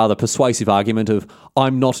rather persuasive argument of,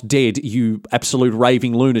 "I'm not dead, you absolute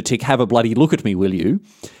raving lunatic, have a bloody look at me, will you?"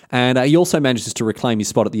 And he also manages to reclaim his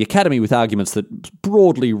spot at the Academy with arguments that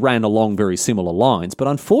broadly ran along very similar lines. But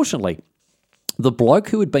unfortunately, the bloke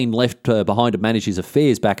who had been left behind to manage his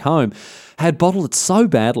affairs back home had bottled it so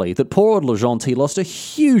badly that poor old Le Gentil lost a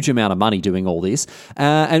huge amount of money doing all this,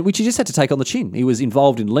 and which he just had to take on the chin. He was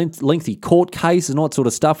involved in lengthy court cases and all that sort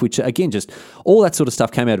of stuff, which, again, just all that sort of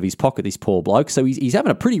stuff came out of his pocket, this poor bloke. So he's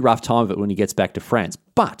having a pretty rough time of it when he gets back to France.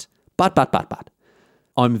 But,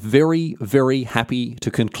 I'm very, very happy to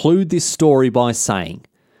conclude this story by saying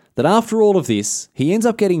that after all of this, he ends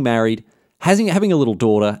up getting married, having a little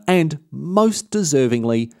daughter, and most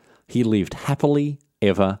deservingly, he lived happily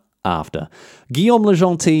ever after. Guillaume Le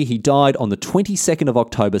Gentil, he died on the 22nd of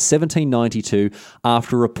October 1792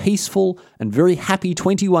 after a peaceful and very happy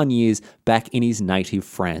 21 years back in his native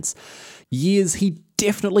France. Years he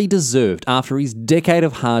definitely deserved after his decade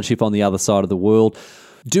of hardship on the other side of the world,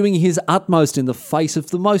 doing his utmost in the face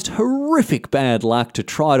of the most horrific bad luck to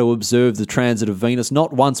try to observe the transit of Venus,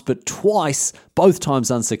 not once but twice, both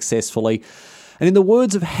times unsuccessfully. And in the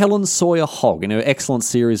words of Helen Sawyer Hogg in her excellent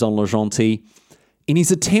series on Le Gentil, in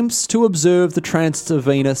his attempts to observe the transits of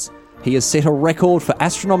Venus, he has set a record for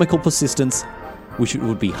astronomical persistence which it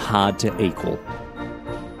would be hard to equal.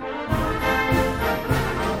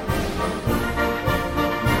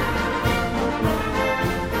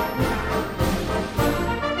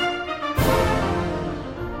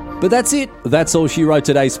 But that's it. That's all she wrote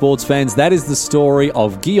today, sports fans. That is the story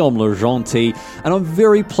of Guillaume Le Gentil, and I'm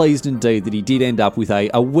very pleased indeed that he did end up with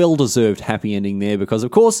a well-deserved happy ending there because,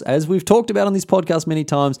 of course, as we've talked about on this podcast many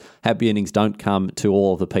times, happy endings don't come to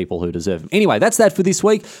all of the people who deserve them. Anyway, that's that for this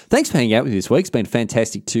week. Thanks for hanging out with me this week. It's been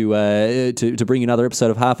fantastic to bring another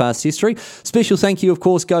episode of Half-Assed History. Special thank you, of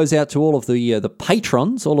course, goes out to all of the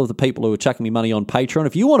patrons, all of the people who are chucking me money on Patreon.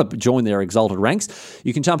 If you want to join their exalted ranks,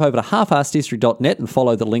 you can jump over to halfassedhistory.net and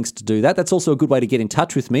follow the links to do that. That's also a good way to get in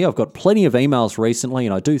touch with me. I've got plenty of emails recently,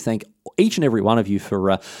 and I do thank each and every one of you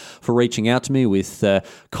for reaching out to me with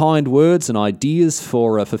kind words and ideas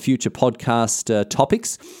for future podcast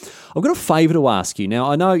topics. I've got a favour to ask you.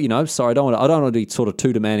 Now, I know, sorry, I don't want to be sort of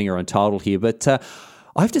too demanding or entitled here, but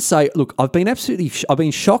I have to say, look, I've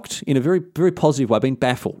been shocked in a very, very positive way. I've been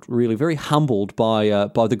baffled, really, very humbled by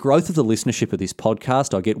the growth of the listenership of this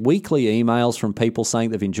podcast. I get weekly emails from people saying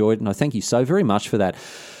they've enjoyed it, and I thank you so very much for that.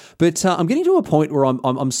 But I'm getting to a point where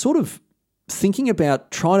I'm sort of thinking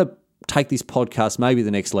about trying to take this podcast maybe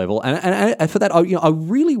the next level. And for that, I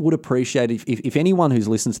really would appreciate if anyone who's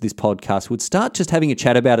listened to this podcast would start just having a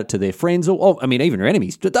chat about it to their friends or even their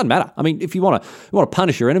enemies. It doesn't matter. I mean, if you want to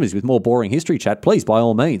punish your enemies with more boring history chat, please, by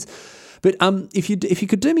all means. But if you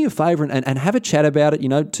could do me a favour and have a chat about it,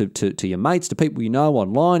 to your mates, to people you know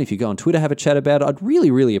online, if you go on Twitter, have a chat about it, I'd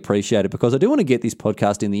really, really appreciate it because I do want to get this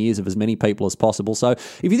podcast in the ears of as many people as possible. So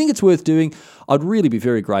if you think it's worth doing, I'd really be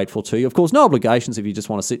very grateful to you. Of course, no obligations if you just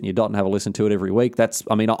want to sit in your dot and have a listen to it every week.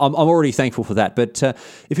 I'm already thankful for that. But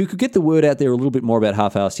if you could get the word out there a little bit more about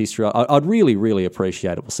Half-Assed History, I'd really, really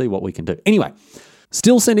appreciate it. We'll see what we can do. Anyway.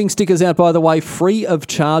 Still sending stickers out, by the way, free of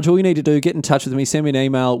charge. All you need to do, get in touch with me, send me an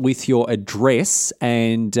email with your address,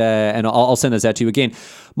 and I'll send those out to you again.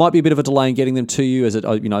 Might be a bit of a delay in getting them to you, as it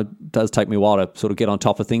does take me a while to sort of get on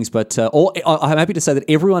top of things. But I'm happy to say that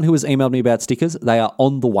everyone who has emailed me about stickers, they are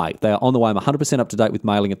on the way. They are on the way. I'm 100% up to date with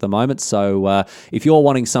mailing at the moment. So if you're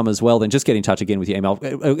wanting some as well, then just get in touch again with your email.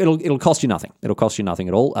 It'll cost you nothing. It'll cost you nothing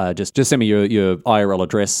at all. Just send me your IRL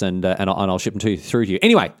address, and I'll ship them through to you.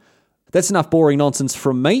 Anyway. That's enough boring nonsense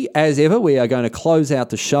from me. As ever, we are going to close out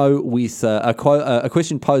the show with a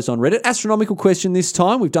question posed on Reddit. Astronomical question this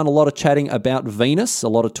time. We've done a lot of chatting about Venus, a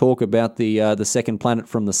lot of talk about the second planet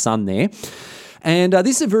from the sun there. And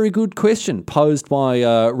this is a very good question posed by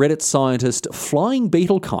Reddit scientist Flying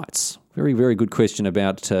Beetle Kites. Very, very good question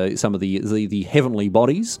about some of the heavenly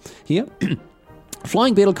bodies here.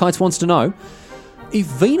 Flying Beetle Kites wants to know, if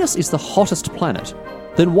Venus is the hottest planet,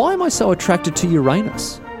 then why am I so attracted to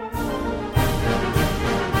Uranus?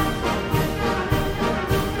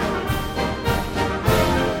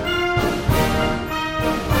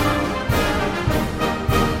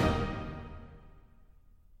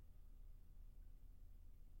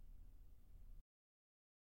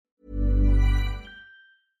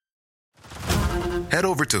 Head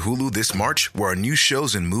over to Hulu this March, where our new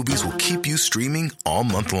shows and movies will keep you streaming all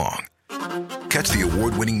month long. Catch the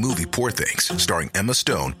award-winning movie Poor Things, starring Emma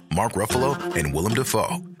Stone, Mark Ruffalo, and Willem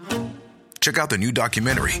Dafoe. Check out the new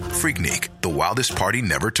documentary, Freaknik, The Wildest Party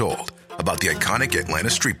Never Told, about the iconic Atlanta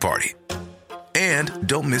Street Party. And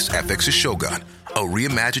don't miss FX's Shogun, a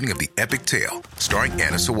reimagining of the epic tale, starring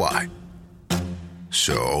Anna Sawai.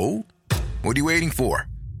 So, what are you waiting for?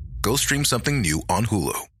 Go stream something new on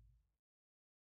Hulu.